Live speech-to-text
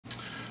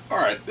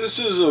Alright, this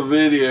is a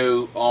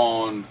video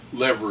on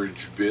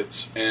leverage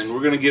bits, and we're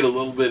going to get a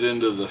little bit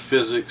into the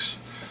physics,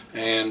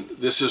 and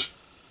this is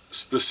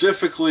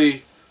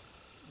specifically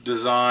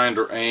designed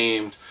or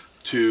aimed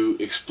to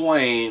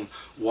explain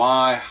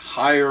why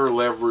higher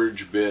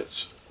leverage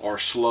bits are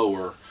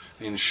slower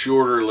and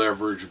shorter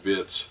leverage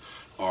bits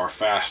are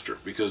faster,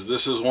 because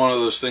this is one of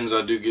those things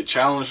I do get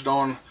challenged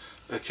on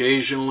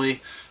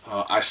occasionally.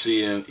 I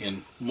see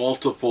in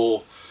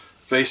multiple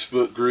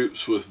Facebook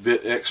groups with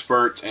bit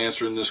experts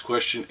answering this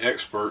question.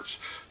 Experts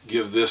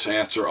give this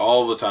answer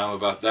all the time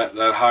about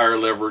that higher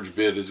leverage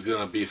bit is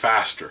going to be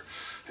faster,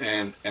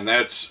 and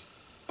that's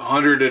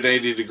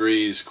 180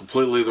 degrees,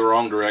 completely the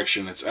wrong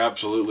direction. It's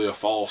absolutely a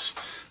false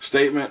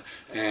statement,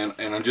 and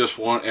I just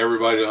want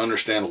everybody to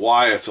understand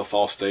why it's a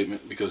false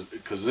statement, because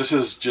this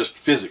is just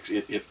physics.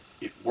 It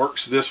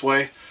works this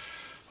way.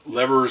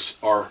 Levers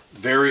are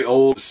very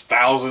old,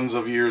 thousands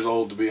of years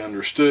old to be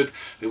understood.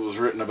 It was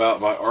written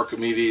about by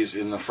Archimedes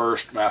in the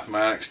first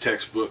mathematics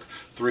textbook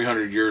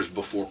 300 years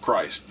before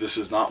Christ. This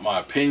is not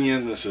my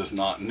opinion. This is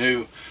not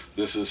new.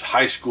 This is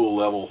high school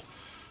level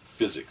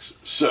physics.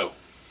 So,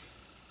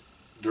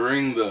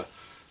 during the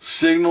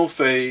signal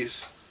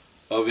phase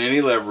of any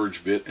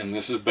leverage bit, and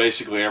this is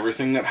basically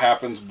everything that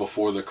happens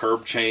before the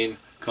curb chain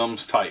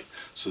comes tight.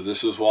 So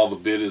this is while the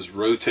bit is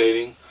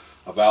rotating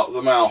about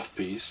the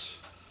mouthpiece.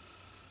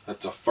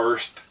 That's a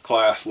first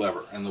class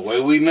lever, and the way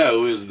we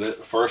know is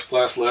that first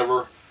class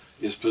lever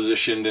is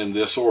positioned in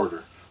this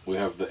order. We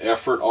have the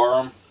effort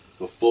arm,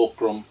 the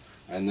fulcrum,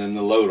 and then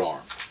the load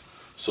arm.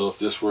 So if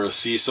this were a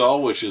seesaw,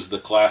 which is the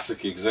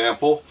classic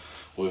example,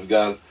 we've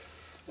got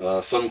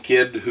some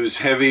kid who's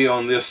heavy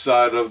on this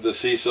side of the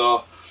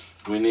seesaw.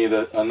 We need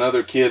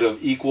another kid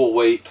of equal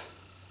weight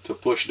to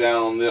push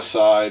down on this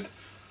side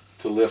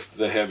to lift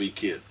the heavy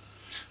kid.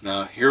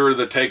 Now here are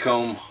the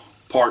take-home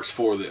parts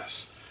for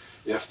this.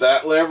 If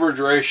that leverage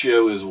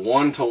ratio is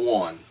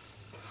 1-to-1,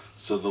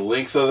 so the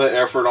length of the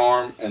effort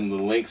arm and the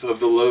length of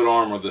the load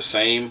arm are the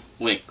same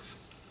length,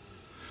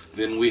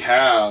 then we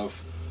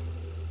have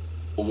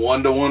a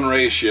 1-to-1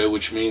 ratio,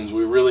 which means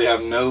we really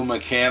have no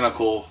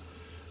mechanical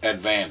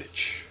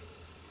advantage.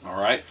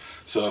 Alright,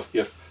 so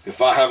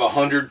if I have a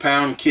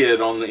 100-pound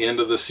kid on the end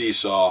of the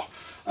seesaw,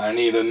 I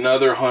need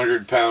another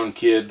 100-pound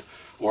kid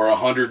or a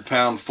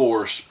 100-pound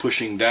force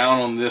pushing down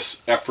on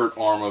this effort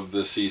arm of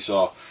the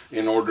seesaw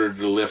in order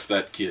to lift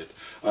that kid.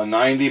 A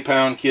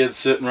 90-pound kid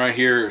sitting right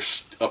here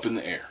is up in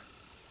the air.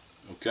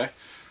 Okay,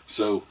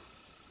 so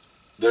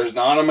there's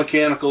not a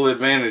mechanical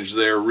advantage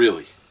there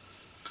really.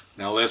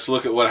 Now let's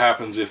look at what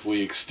happens if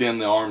we extend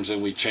the arms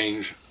and we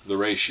change the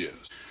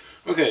ratios.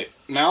 Okay,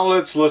 now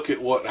let's look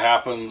at what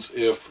happens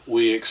if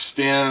we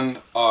extend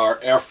our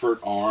effort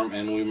arm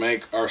and we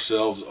make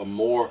ourselves a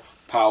more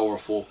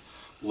powerful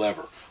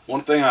lever.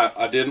 One thing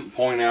I didn't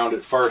point out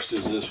at first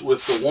is this: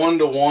 with the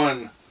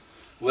 1-to-1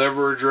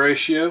 leverage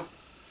ratio,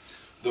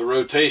 the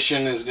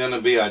rotation is going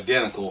to be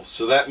identical.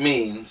 So that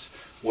means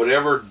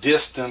whatever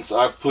distance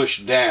I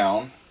push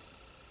down,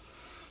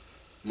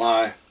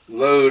 my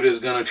load is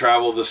going to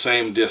travel the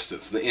same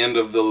distance. The end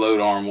of the load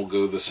arm will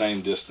go the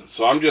same distance.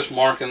 So I'm just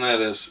marking that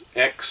as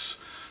X.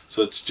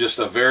 So it's just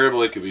a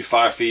variable. It could be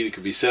 5 feet, it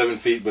could be 7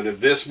 feet, but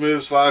if this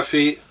moves 5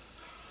 feet,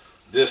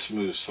 this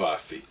moves 5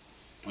 feet.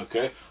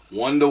 Okay?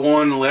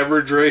 1-to-1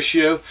 leverage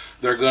ratio,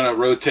 they're going to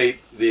rotate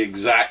the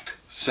exact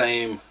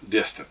same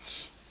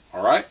distance.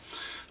 Alright?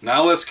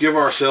 Now let's give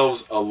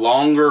ourselves a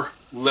longer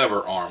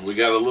lever arm. We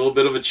got a little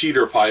bit of a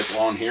cheater pipe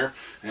on here,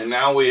 and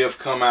now we have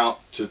come out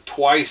to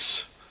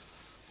twice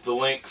the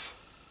length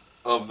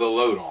of the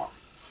load arm.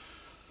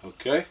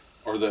 Okay?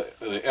 Or the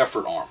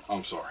effort arm,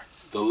 I'm sorry.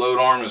 The load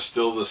arm is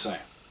still the same.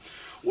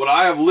 What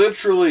I have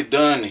literally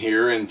done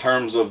here in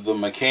terms of the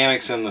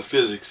mechanics and the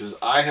physics is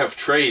I have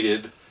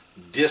traded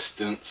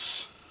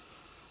distance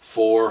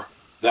for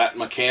that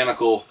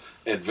mechanical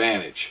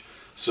advantage.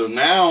 So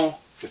now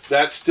if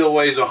that still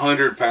weighs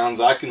 100 pounds,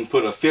 I can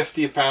put a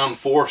 50-pound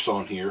force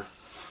on here,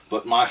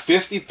 but my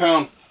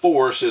 50-pound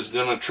force is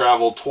going to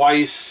travel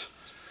twice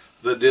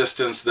the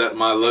distance that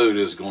my load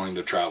is going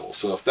to travel.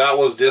 So if that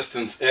was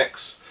distance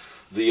X,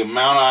 the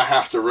amount I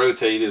have to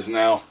rotate is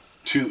now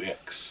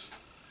 2X.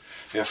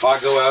 If I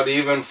go out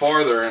even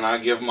farther and I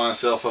give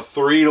myself a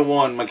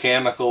 3-to-1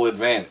 mechanical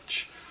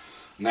advantage,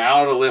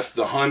 now to lift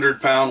the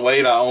 100-pound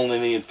weight I only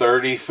need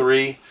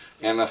 33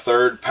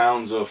 1/3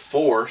 pounds of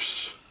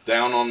force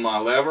down on my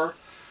lever,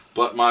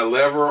 but my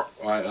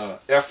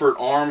effort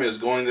arm is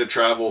going to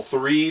travel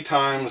 3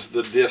 times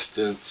the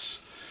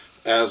distance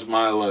as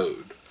my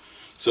load.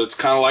 So it's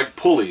kind of like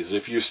pulleys.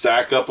 If you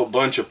stack up a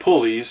bunch of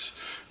pulleys,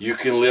 you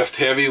can lift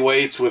heavy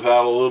weights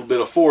without a little bit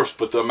of force,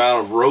 but the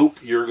amount of rope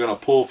you're going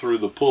to pull through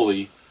the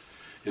pulley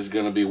is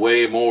going to be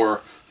way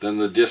more than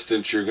the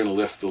distance you're going to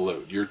lift the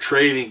load. You're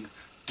trading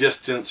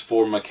distance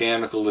for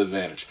mechanical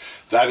advantage.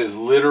 That is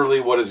literally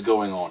what is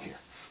going on here.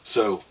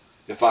 So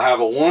if I have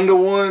a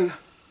 1-to-1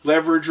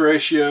 leverage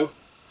ratio,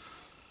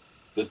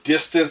 the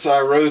distance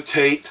I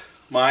rotate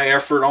my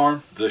effort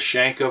arm, the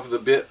shank of the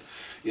bit,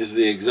 is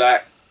the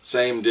exact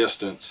same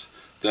distance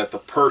that the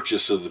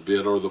purchase of the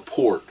bit or the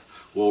port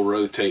will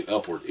rotate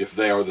upward if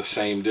they are the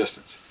same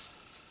distance.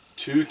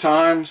 2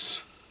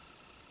 times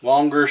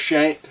longer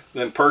shank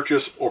than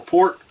purchase or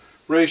port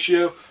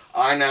ratio,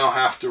 I now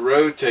have to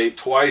rotate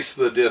twice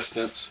the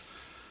distance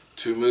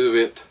to move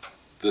it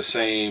the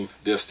same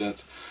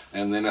distance.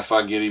 And then if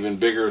I get even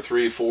bigger,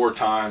 3, 4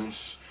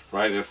 times,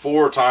 right? At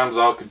 4 times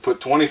I could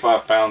put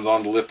 25 pounds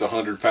on to lift a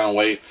 100-pound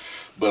weight,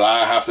 but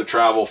I have to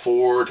travel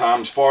 4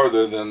 times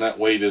farther than that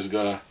weight is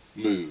going to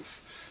move.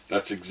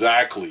 That's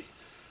exactly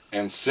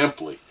and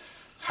simply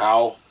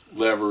how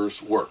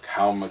levers work,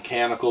 how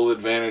mechanical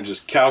advantage is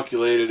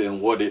calculated,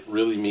 and what it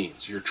really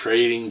means. You're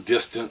trading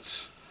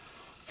distance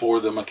for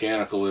the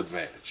mechanical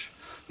advantage.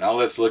 Now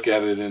let's look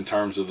at it in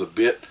terms of the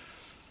bit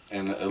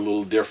in a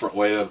little different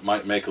way that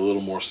might make a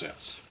little more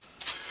sense.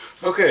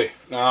 Okay,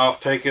 now I've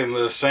taken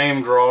the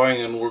same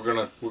drawing and we're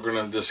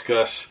gonna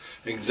discuss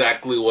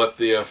exactly what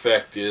the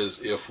effect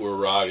is if we're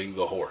riding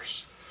the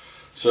horse.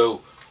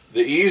 So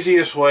the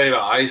easiest way to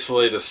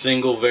isolate a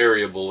single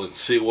variable and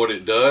see what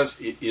it does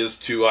is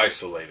to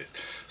isolate it.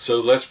 So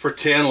let's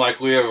pretend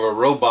like we have a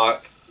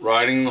robot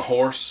riding the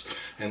horse,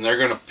 and they're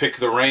going to pick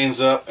the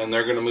reins up and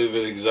they're going to move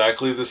at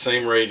exactly the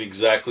same rate,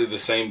 exactly the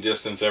same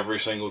distance every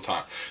single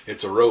time.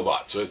 It's a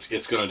robot, so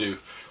it's going to do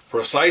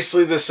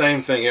precisely the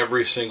same thing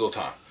every single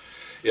time.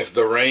 If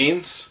the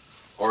reins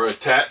are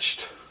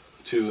attached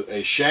to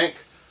a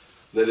shank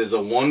that is a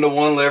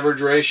 1-to-1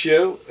 leverage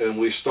ratio, and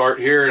we start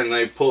here and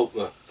they pull,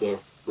 the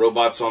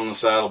robot's on the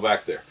saddle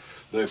back there.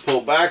 They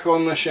pull back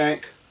on the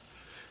shank,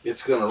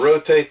 it's going to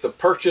rotate the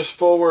purchase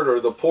forward or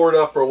the port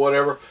up or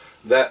whatever,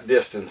 that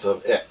distance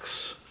of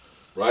X.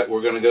 Right?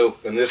 We're going to go,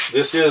 and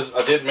this is,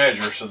 I did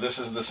measure, so this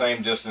is the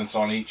same distance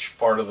on each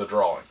part of the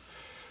drawing.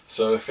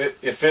 So if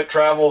it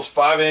travels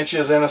 5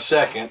 inches in a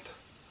second,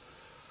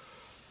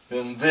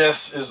 then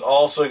this is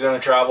also going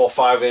to travel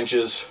 5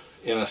 inches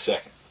in a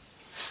second.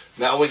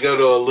 Now we go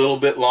to a little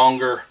bit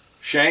longer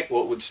shank,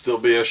 what would still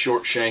be a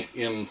short shank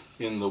in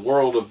the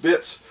world of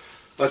bits,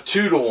 a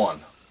 2-to-1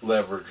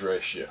 leverage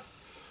ratio.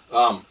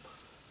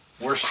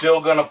 We're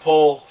still going to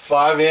pull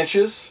 5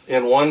 inches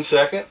in 1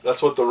 second.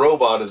 That's what the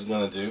robot is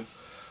going to do.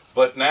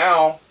 But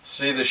now,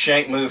 see, the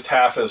shank moved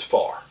half as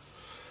far.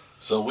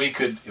 So we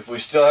could, if we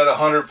still had a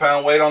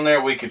 100-pound weight on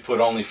there, we could put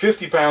only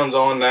 50 pounds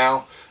on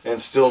now and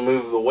still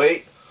move the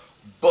weight.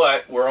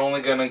 But we're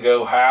only going to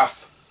go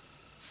half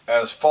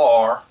as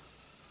far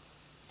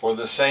for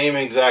the same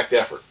exact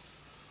effort.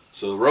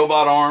 So the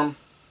robot arm,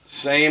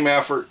 same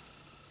effort,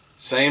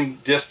 same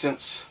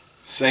distance,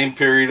 same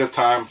period of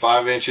time,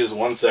 5 inches,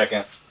 1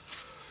 second.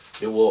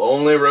 It will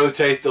only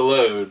rotate the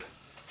load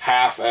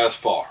half as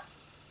far.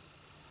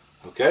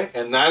 Okay?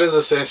 And that is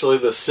essentially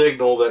the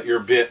signal that your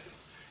bit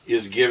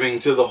is giving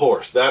to the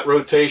horse. That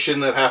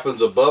rotation that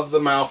happens above the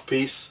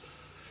mouthpiece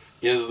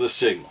is the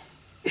signal.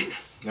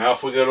 Now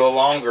if we go to a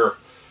longer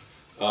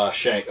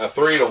shank, a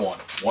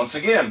 3-to-1. Once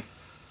again,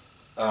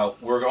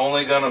 we're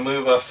only going to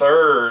move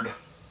 1/3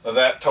 of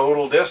that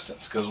total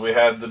distance because we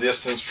had the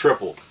distance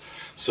tripled.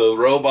 So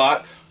the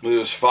robot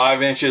moves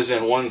 5 inches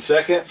in 1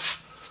 second.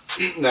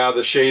 Now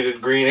the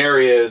shaded green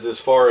area is as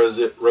far as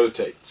it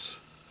rotates.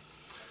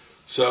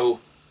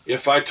 So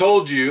if I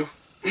told you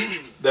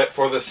that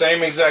for the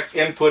same exact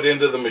input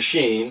into the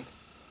machine,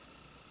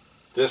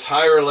 this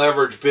higher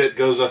leverage bit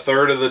goes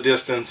 1/3 of the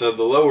distance of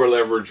the lower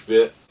leverage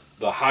bit,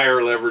 the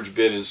higher leverage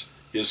bit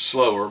is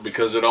slower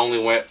because it only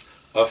went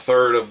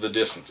 1/3 of the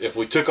distance. If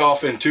we took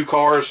off in 2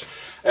 cars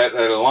at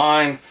a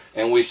line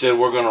and we said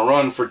we're going to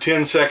run for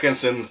 10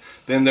 seconds and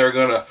then they're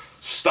going to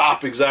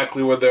stop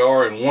exactly where they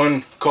are, and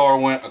one car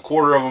went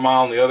 1/4 of a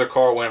mile and the other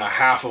car went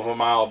 1/2 of a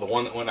mile, the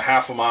one that went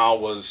 1/2 a mile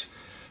was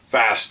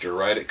faster,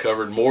 right? It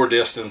covered more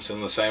distance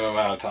in the same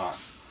amount of time.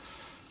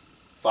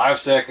 5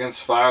 seconds,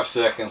 5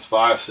 seconds,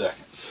 5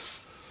 seconds.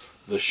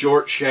 The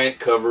short shank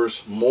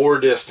covers more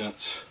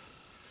distance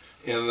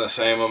in the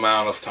same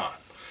amount of time.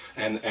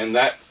 And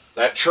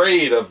that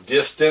trade of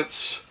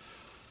distance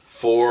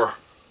for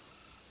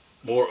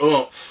more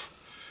oomph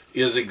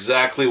is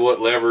exactly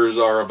what levers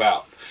are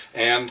about.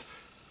 And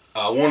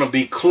I want to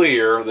be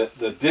clear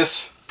that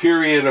this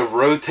period of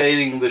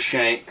rotating the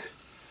shank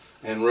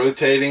and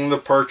rotating the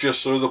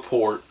purchase or the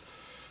port,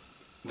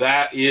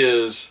 that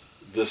is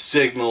the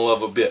signal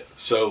of a bit.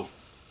 So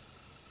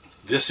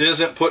this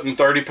isn't putting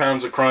 30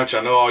 pounds of crunch.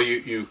 I know all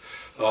you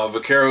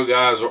Vaquero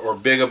guys are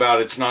big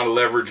about it's not a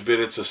leverage bit,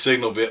 it's a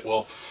signal bit.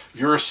 Well,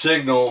 your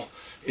signal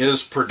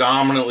is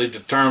predominantly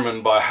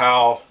determined by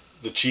how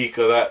the cheek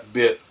of that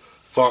bit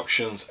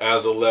functions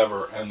as a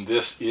lever, and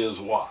this is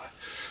why.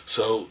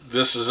 So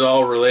this is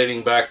all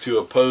relating back to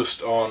a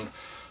post on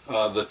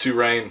the Two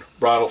Rein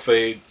Bridle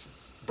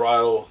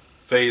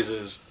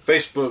Phases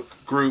Facebook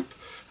group,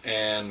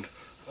 and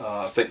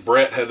I think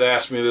Brett had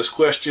asked me this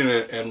question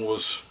and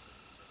was,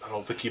 I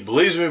don't think he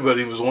believes me, but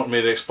he was wanting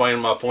me to explain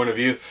my point of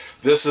view.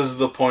 This is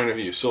the point of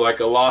view. So like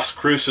a Las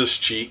Cruces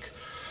cheek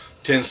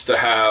tends to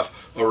have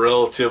a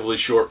relatively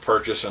short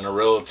purchase and a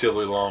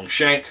relatively long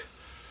shank,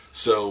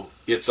 so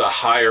it's a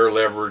higher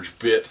leverage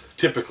bit.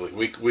 Typically,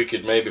 we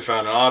could maybe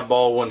find an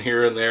oddball one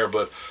here and there,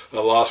 but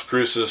a Las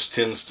Cruces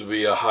tends to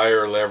be a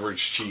higher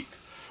leverage cheek.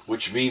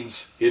 which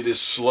means it is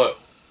slow.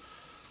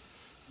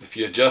 If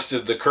you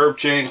adjusted the curb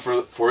chain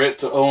for it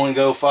to only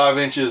go 5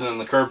 inches and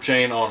the curb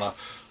chain on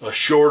a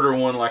shorter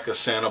one like a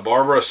Santa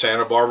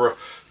Barbara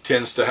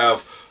tends to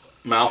have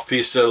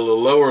mouthpiece set a little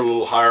lower, a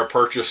little higher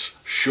purchase,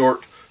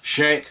 short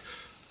shank,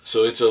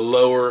 so it's a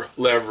lower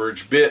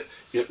leverage bit.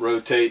 It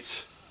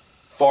rotates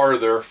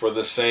farther for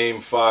the same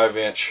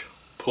 5-inch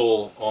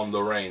pull on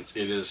the reins.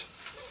 It is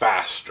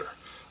faster.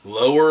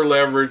 Lower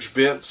leverage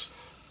bits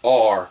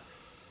are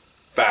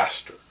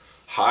faster.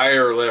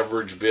 Higher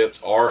leverage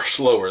bits are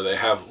slower. They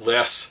have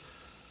less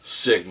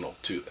signal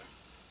to them.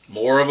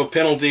 More of a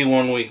penalty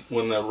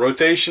when the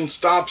rotation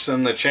stops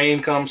and the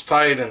chain comes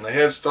tight and the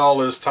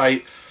headstall is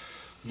tight.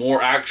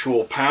 More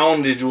actual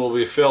poundage will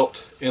be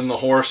felt in the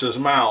horse's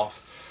mouth.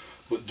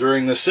 But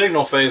during the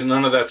signal phase,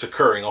 none of that's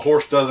occurring. A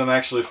horse doesn't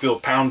actually feel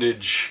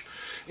poundage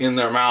in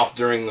their mouth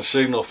during the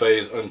signal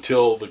phase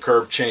until the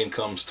curb chain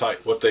comes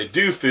tight. What they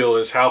do feel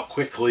is how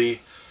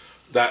quickly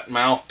that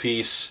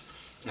mouthpiece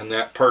and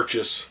that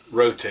purchase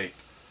rotate.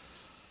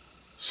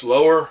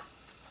 Slower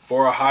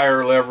for a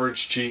higher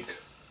leverage cheek,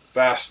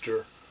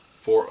 faster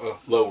for a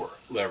lower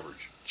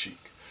leverage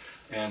cheek.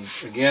 And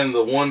again,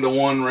 the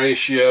 1-to-1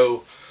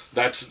 ratio,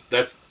 that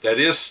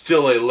is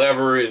still a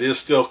lever. It is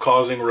still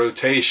causing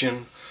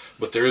rotation,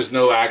 but there is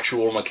no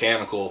actual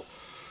mechanical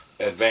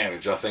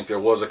advantage. I think there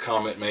was a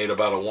comment made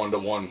about a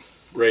 1-to-1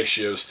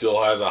 ratio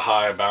still has a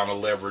high amount of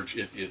leverage.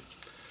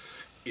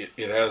 It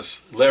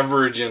has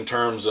leverage in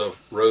terms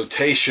of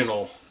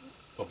rotational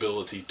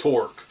ability,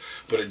 torque,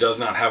 but it does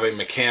not have a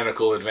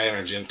mechanical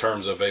advantage in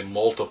terms of a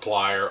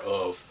multiplier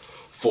of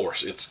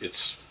force.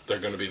 They're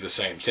going to be the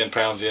same. 10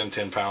 pounds in,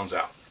 10 pounds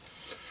out.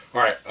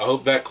 All right, I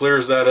hope that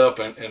clears that up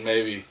and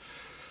maybe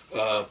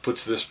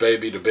puts this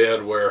baby to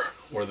bed where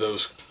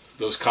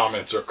those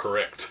comments are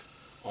correct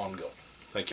ongoing.